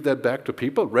benefit to give that back to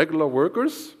people, regular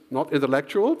workers, not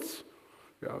intellectuals?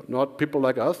 Yeah, not people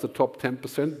like us, the top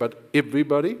 10%, but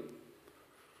everybody?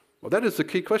 Well, that is the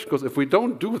key question, because if we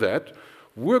don't do that,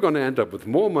 we're going to end up with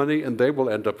more money and they will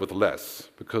end up with less,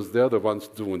 because they're the ones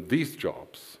doing these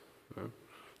jobs. Yeah?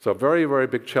 So a very, very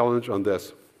big challenge on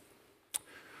this.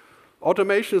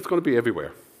 Automation is going to be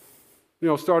everywhere.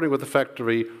 Starting with the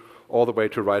factory all the way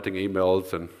to writing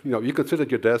emails. And, you can sit at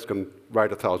your desk and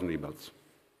write 1,000 emails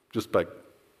just by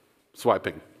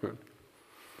swiping. Right?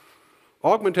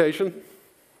 Augmentation.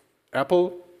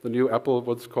 Apple, the new Apple,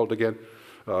 what's it called again?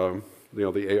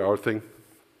 The AR thing.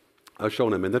 I'll show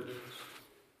in a minute.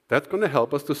 That's going to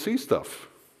help us to see stuff.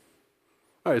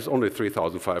 It's only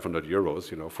 3,500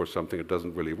 euros, for something that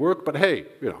doesn't really work, but hey,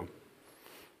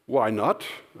 why not?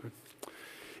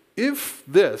 If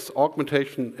this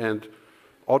augmentation and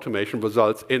automation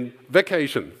results in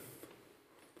vacation,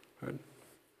 right?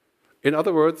 In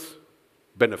other words,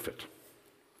 benefit.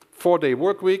 4-day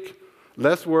work week,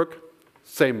 less work,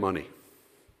 same money.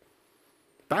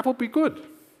 That would be good.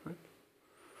 Right?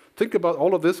 Think about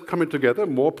all of this coming together,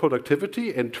 more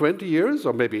productivity in 20 years,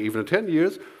 or maybe even 10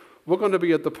 years, we're going to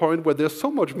be at the point where there's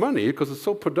so much money, because it's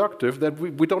so productive, that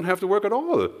we don't have to work at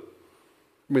all. I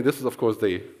mean, this is, of course,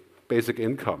 the basic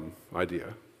income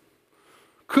idea.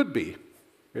 Could be,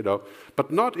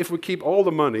 but not if we keep all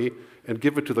the money and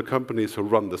give it to the companies who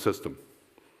run the system,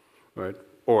 right?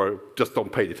 Or just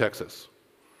don't pay the taxes.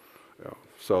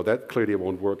 So that clearly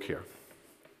won't work here.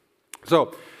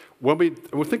 So when we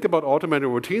think about automated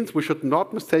routines, we should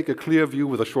not mistake a clear view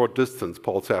with a short distance,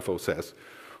 Paul Sappho says.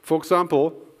 For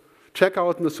example,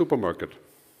 checkout in the supermarket.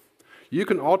 You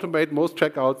can automate most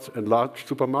checkouts in large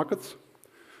supermarkets,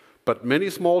 but many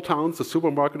small towns, the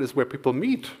supermarket is where people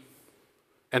meet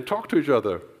and talk to each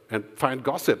other and find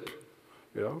gossip.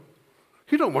 You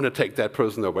don't want to take that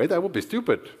person away. That would be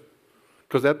stupid,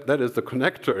 because that is the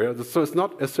connector. So it's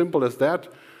not as simple as that.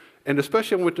 And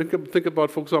especially when we think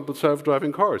about, for example,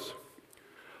 self-driving cars.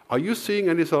 Are you seeing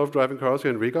any self-driving cars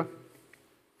here in Riga?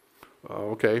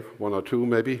 Okay, 1 or 2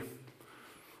 maybe.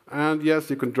 And yes,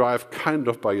 you can drive kind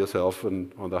of by yourself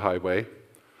on the highway.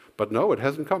 But no, it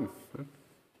hasn't come.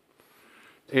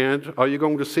 And are you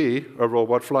going to see a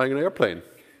robot flying an airplane?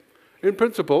 In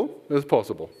principle, it's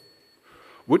possible.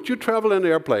 Would you travel in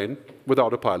an airplane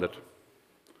without a pilot?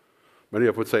 Many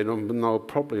of you would say, no,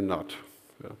 probably not.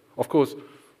 Of course,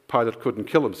 pilot couldn't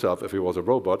kill himself if he was a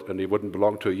robot, and he wouldn't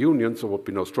belong to a union, so there would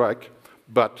be no strike.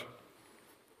 But,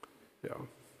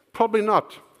 probably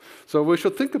not. So we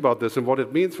should think about this and what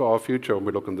it means for our future when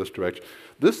we look in this direction.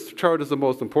 This chart is the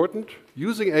most important.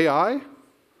 Using AI,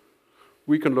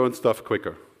 we can learn stuff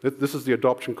quicker. This is the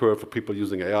adoption curve for people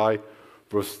using AI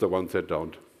versus the ones that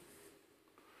don't.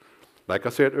 Like I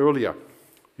said earlier,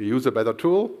 you use a better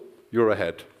tool, you're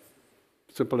ahead.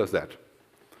 Simple as that.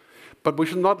 But we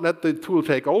should not let the tool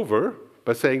take over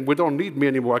by saying, we don't need me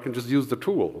anymore, I can just use the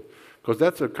tool, because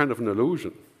that's a kind of an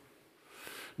illusion.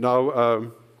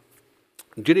 Now,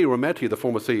 Ginny Rometty, the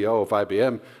former CEO of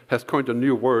IBM, has coined a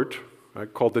new word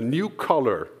called the new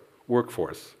collar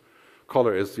workforce.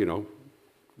 Collar is,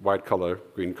 white collar,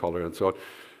 green collar, and so on.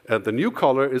 And the new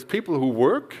collar is people who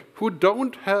work who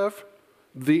don't have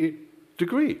the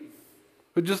degree,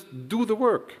 who just do the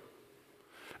work.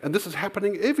 And this is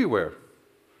happening everywhere.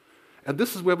 And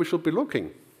this is where we should be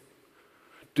looking.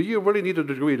 Do you really need a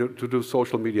degree to do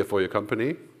social media for your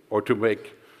company, or to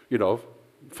make,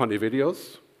 funny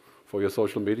videos for your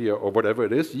social media, or whatever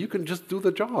it is? You can just do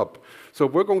the job. So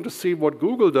we're going to see what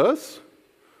Google does,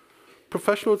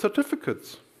 professional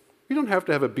certificates. You don't have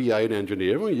to have a BA in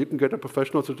engineering. You can get a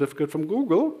professional certificate from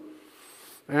Google.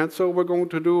 And so we're going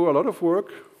to do a lot of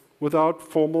work without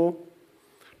formal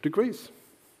degrees.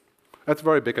 That's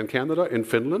very big in Canada, in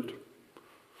Finland.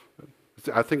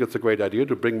 I think it's a great idea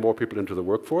to bring more people into the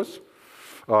workforce.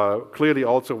 Clearly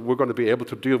also, we're going to be able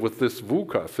to deal with this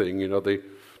VUCA thing, the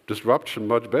disruption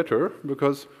much better,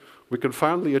 because we can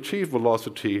finally achieve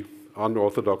velocity,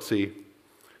 unorthodoxy,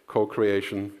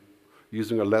 co-creation,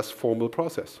 using a less formal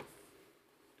process.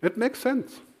 It makes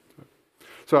sense.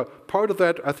 So part of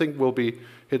that, I think, will be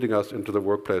hitting us into the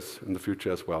workplace in the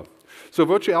future as well. So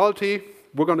virtuality,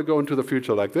 we're going to go into the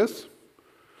future like this,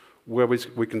 where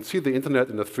we can see the internet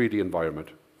in a 3D environment.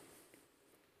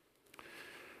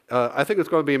 I think it's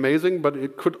going to be amazing, but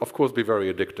it could, of course, be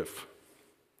very addictive.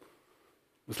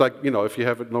 It's like, if you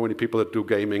know any people that do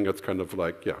gaming, it's kind of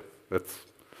like,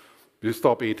 you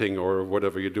stop eating or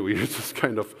whatever you do, you're just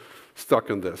kind of stuck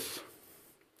in this.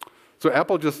 So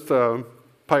Apple just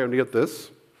pioneered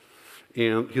this,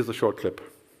 and here's a short clip.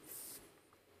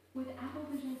 With Apple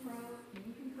Vision Pro,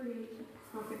 you can create the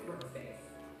perfect workspace,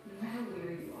 no matter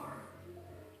where you are.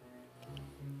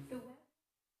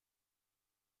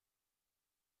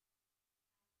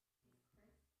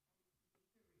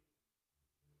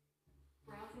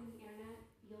 Browsing the internet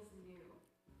feels new.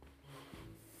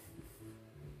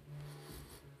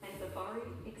 And Safari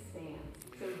expands,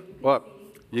 so you can Well,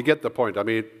 you get the point. I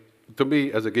mean, to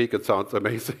me, as a geek, it sounds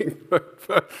amazing.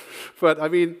 but I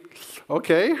mean,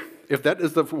 okay, if that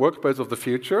is the workspace of the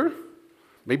future,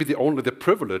 maybe only the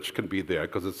privilege can be there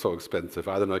because it's so expensive.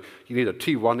 I don't know, you need a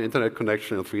T1 internet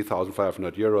connection and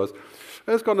 3,500 euros.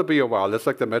 It's going to be a while. It's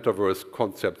like the metaverse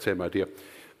concept, same idea.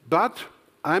 But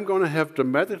I'm going to have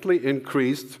dramatically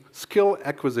increased skill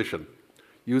acquisition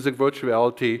using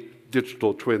virtuality,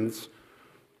 digital twins,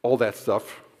 all that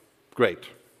stuff, great.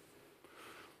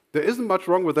 There isn't much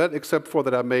wrong with that, except for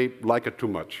that I may like it too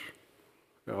much.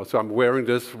 So I'm wearing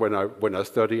this when I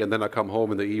study, and then I come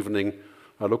home in the evening,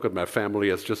 I look at my family,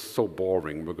 it's just so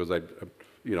boring because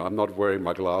I'm not wearing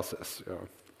my glasses.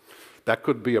 That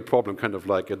could be a problem, kind of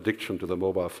like addiction to the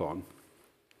mobile phone.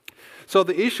 So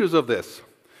the issues of this.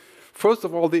 First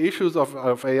of all, the issues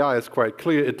of AI is quite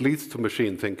clear. It leads to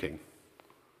machine thinking.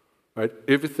 Right?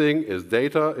 Everything is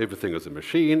data, everything is a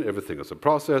machine, everything is a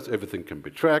process, everything can be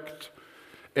tracked.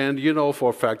 And you know for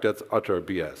a fact that's utter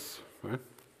BS. Right?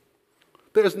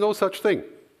 There is no such thing.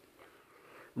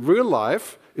 Real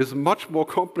life is much more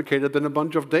complicated than a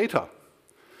bunch of data.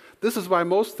 This is why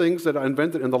most things that are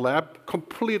invented in the lab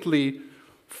completely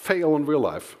fail in real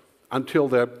life until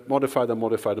they're modified and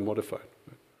modified and modified.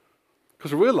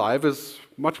 Because real life is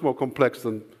much more complex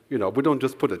than, we don't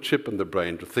just put a chip in the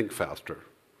brain to think faster.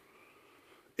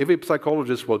 Every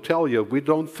psychologist will tell you we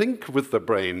don't think with the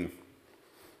brain.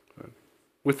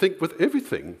 We think with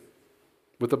everything,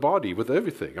 with the body, with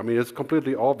everything. I mean, it's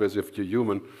completely obvious if you're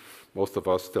human. Most of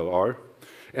us still are.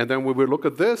 And then when we look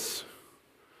at this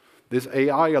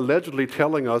AI allegedly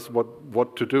telling us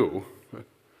what to do.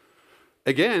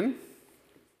 Again,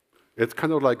 it's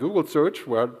kind of like Google search,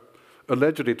 where it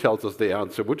allegedly tells us the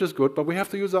answer, which is good, but we have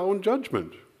to use our own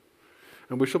judgment.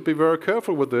 And we should be very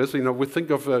careful with this. We think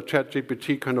of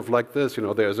ChatGPT kind of like this.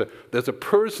 There's a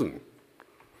person.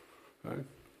 Right?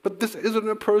 But this isn't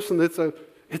a person. It's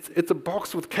a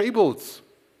box with cables.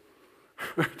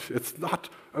 It's not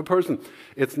a person.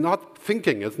 It's not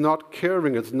thinking. It's not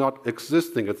caring. It's not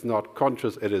existing. It's not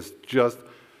conscious. It is just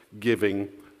giving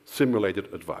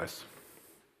simulated advice.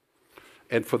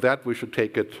 And for that, we should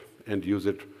take it and use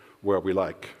it where we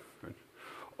like. Right?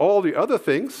 All the other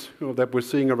things that we're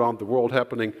seeing around the world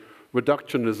happening,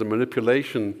 reductionism,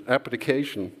 manipulation,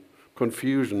 application,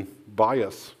 confusion,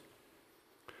 bias.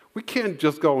 We can't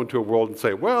just go into a world and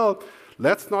say, well,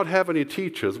 let's not have any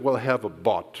teachers, we'll have a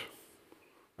bot.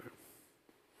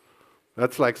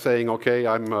 That's like saying, okay,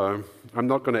 I'm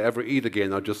not going to ever eat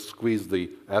again, I'll just squeeze the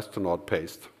astronaut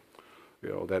paste.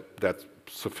 That's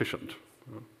sufficient.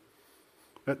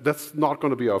 That's not going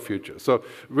to be our future. So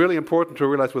really important to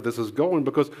realize where this is going,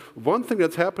 because one thing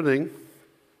that's happening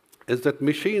is that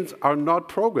machines are not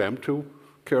programmed to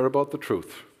care about the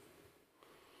truth.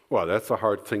 Well, that's a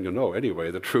hard thing to know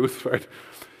anyway, the truth, right?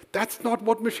 That's not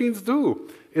what machines do.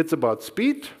 It's about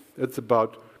speed, it's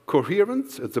about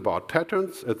coherence, it's about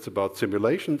patterns, it's about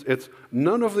simulations. It's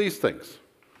none of these things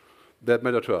that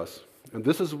matter to us. And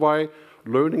this is why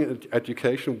learning and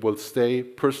education will stay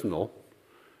personal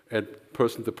and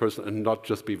person to person and not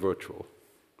just be virtual.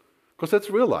 Because that's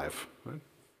real life. Right?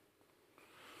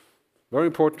 Very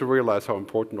important to realize how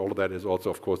important all of that is also,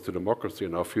 of course, to democracy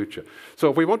and our future. So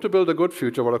if we want to build a good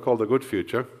future, what I call the good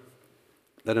future,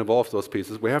 that involves those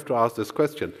pieces, we have to ask this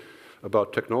question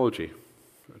about technology.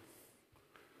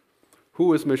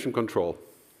 Who is mission control?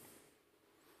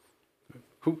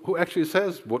 Who actually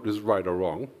says what is right or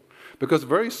wrong? Because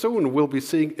very soon we'll be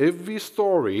seeing every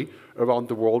story around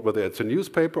the world, whether it's a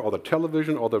newspaper or the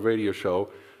television or the radio show,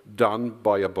 done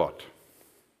by a bot.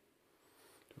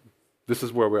 This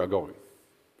is where we are going.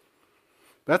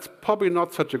 That's probably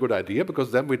not such a good idea,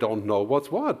 because then we don't know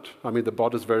what's what. I mean, the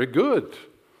bot is very good.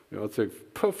 It's a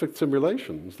perfect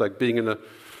simulation. It's like being in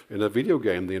a video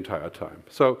game the entire time.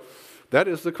 So that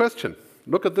is the question.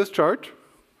 Look at this chart,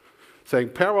 saying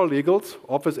paralegals,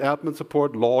 office admin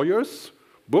support, lawyers,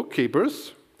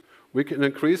 bookkeepers, we can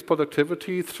increase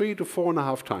productivity 3 to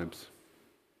 4.5 times.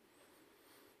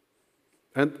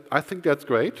 And I think that's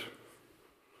great,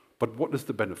 but what is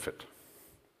the benefit?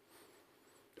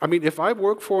 I mean, if I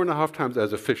work 4.5 times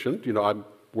as efficient, I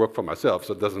work for myself,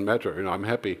 so it doesn't matter, I'm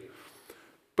happy.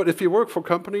 But if you work for a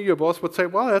company, your boss would say,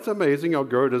 well, that's amazing, our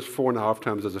Gerd is 4.5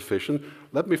 times as efficient,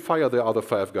 let me fire the other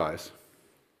 5 guys.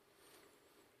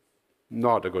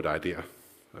 Not a good idea.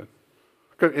 Right?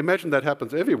 Imagine that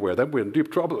happens everywhere, then we're in deep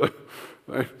trouble.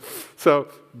 Right? So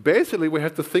basically, we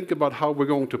have to think about how we're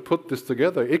going to put this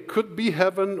together. It could be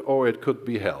heaven or it could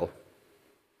be hell.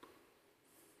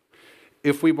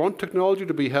 If we want technology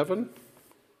to be heaven,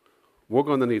 we're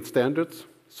going to need standards,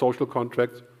 social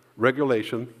contracts,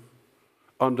 regulation,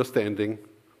 understanding,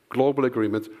 global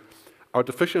agreements.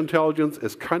 Artificial intelligence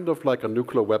is kind of like a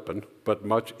nuclear weapon, but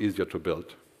much easier to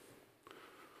build.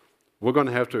 We're going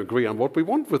to have to agree on what we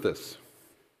want with this,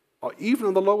 or even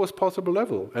on the lowest possible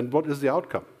level, and what is the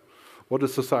outcome? What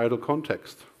is societal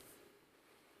context?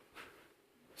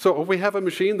 So if we have a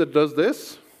machine that does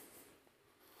this,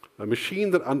 a machine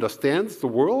that understands the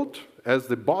world, as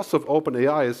the boss of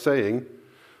OpenAI is saying,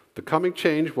 The coming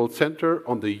change will center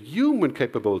on the human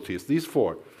capabilities, these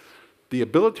four. The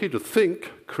ability to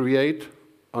think, create,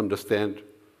 understand,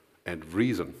 and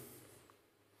reason.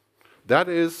 That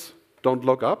is, don't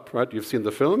look up, right? You've seen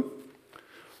the film.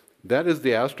 That is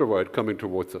the asteroid coming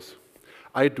towards us.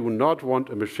 I do not want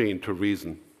a machine to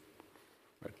reason,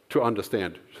 right? To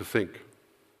understand, to think,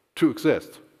 to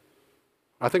exist.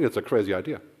 I think it's a crazy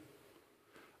idea.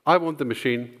 I want the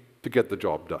machine to get the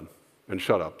job done and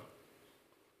shut up.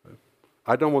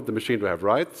 I don't want the machine to have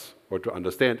rights or to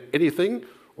understand anything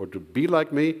or to be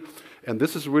like me. And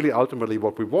this is really ultimately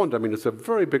what we want. I mean, it's a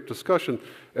very big discussion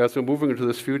as we're moving into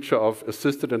this future of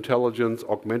assisted intelligence,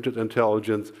 augmented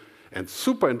intelligence, and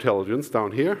super intelligence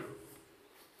down here.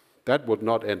 That would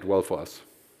not end well for us.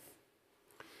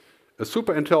 A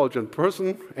super intelligent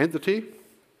person, entity,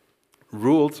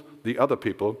 rules the other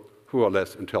people who are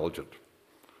less intelligent.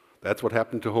 That's what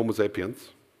happened to Homo sapiens.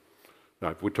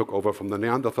 Right, we took over from the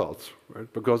Neanderthals,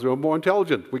 right? Because they were more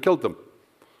intelligent. We killed them.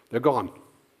 They're gone.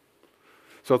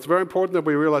 So it's very important that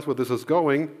we realize where this is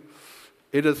going.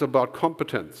 It is about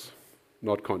competence,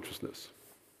 not consciousness.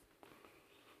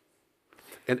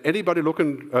 And anybody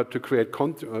looking to create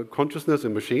consciousness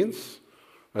in machines,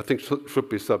 I think should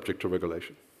be subject to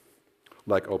regulation,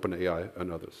 like OpenAI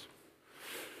and others.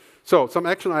 So some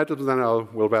action items, then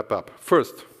we'll wrap up.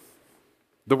 First,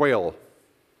 the whale.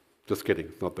 Just kidding,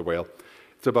 it's not the whale.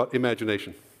 It's about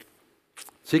imagination.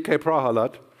 C.K.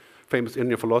 Prahalad, famous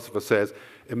Indian philosopher, says,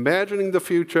 imagining the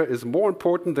future is more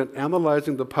important than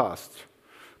analyzing the past.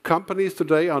 Companies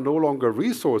today are no longer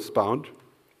resource-bound,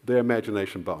 they're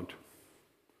imagination-bound.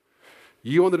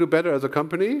 You want to do better as a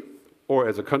company or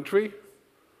as a country,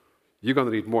 you're going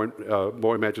to need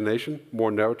more imagination, more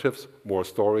narratives, more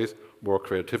stories, more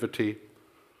creativity,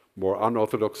 more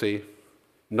unorthodoxy,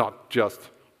 not just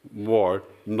more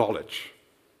knowledge.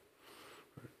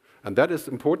 And that is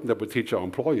important that we teach our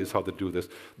employees how to do this,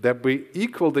 that we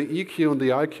equal the EQ and the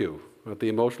IQ, the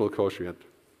emotional quotient.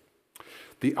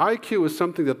 The IQ is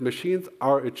something that machines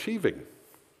are achieving.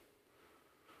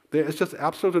 There is just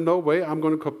absolutely no way I'm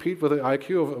going to compete with the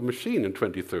IQ of a machine in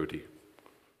 2030,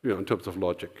 in terms of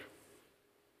logic.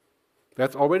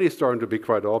 That's already starting to be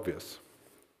quite obvious.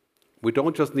 We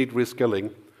don't just need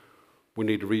reskilling, we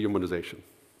need rehumanization.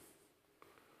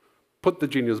 Put the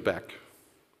genius back.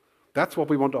 That's what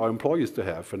we want our employees to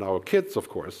have, and our kids, of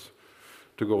course,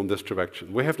 to go in this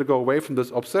direction. We have to go away from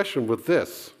this obsession with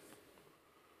this.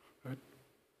 Right?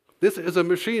 This is a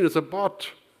machine, it's a bot.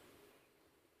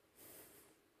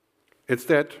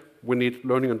 Instead, we need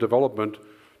learning and development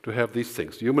to have these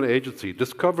things. Human agency,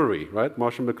 discovery, right?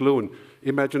 Marshall McLuhan,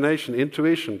 imagination,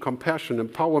 intuition, compassion,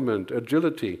 empowerment,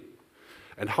 agility.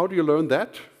 And how do you learn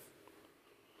that?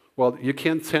 Well, you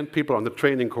can't send people on the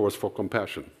training course for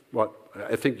compassion. Well,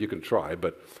 I think you can try,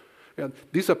 but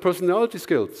these are personality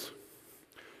skills.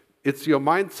 It's your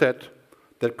mindset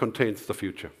that contains the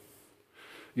future.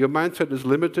 Your mindset is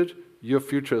limited, your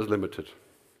future is limited.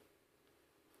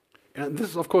 And this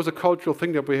is, of course, a cultural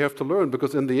thing that we have to learn,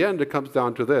 because in the end, it comes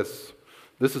down to this.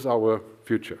 This is our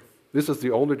future. This is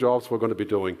the only jobs we're going to be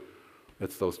doing.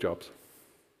 It's those jobs.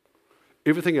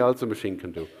 Everything else a machine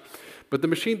can do. But the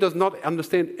machine does not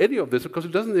understand any of this because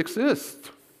it doesn't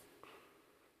exist.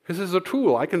 This is a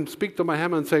tool. I can speak to my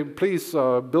hammer and say, please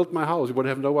build my house. You would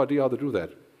have no idea how to do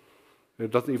that.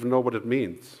 It doesn't even know what it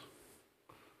means.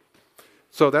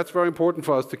 So that's very important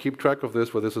for us to keep track of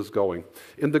this, where this is going.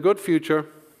 In the good future,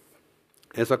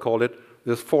 as I call it,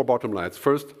 there's 4 bottom lines.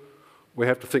 First, we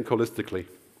have to think holistically.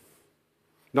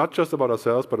 Not just about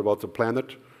ourselves, but about the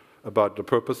planet, about the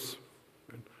purpose,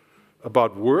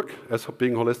 about work as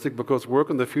being holistic, because work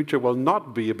in the future will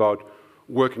not be about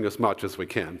working as much as we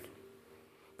can.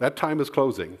 That time is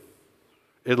closing.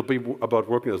 It'll be about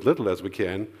working as little as we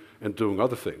can and doing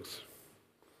other things.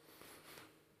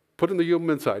 Put in the human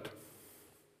inside.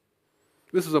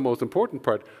 This is the most important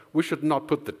part. We should not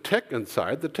put the tech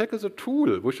inside. The tech is a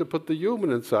tool. We should put the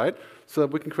human inside so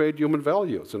that we can create human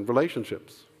values and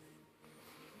relationships.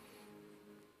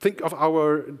 Think of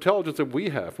our intelligence that we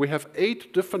have. We have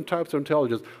 8 different types of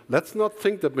intelligence. Let's not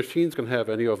think that machines can have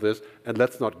any of this, and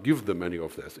let's not give them any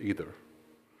of this either.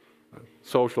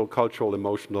 Social, cultural,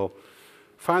 emotional.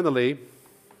 Finally,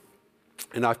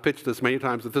 and I've pitched this many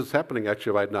times, that this is happening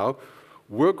actually right now,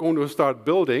 we're going to start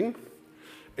building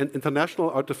an international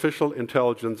artificial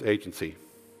intelligence agency.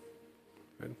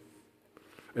 Okay?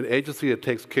 An agency that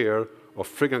takes care of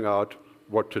figuring out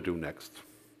what to do next.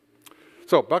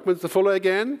 So, Buckminster Fuller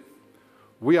again,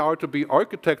 we are to be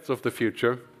architects of the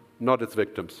future, not its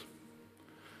victims.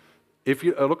 If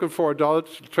you are looking for adult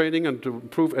training and to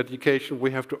improve education,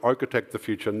 we have to architect the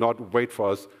future, not wait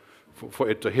for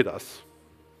it to hit us.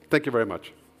 Thank you very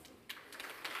much.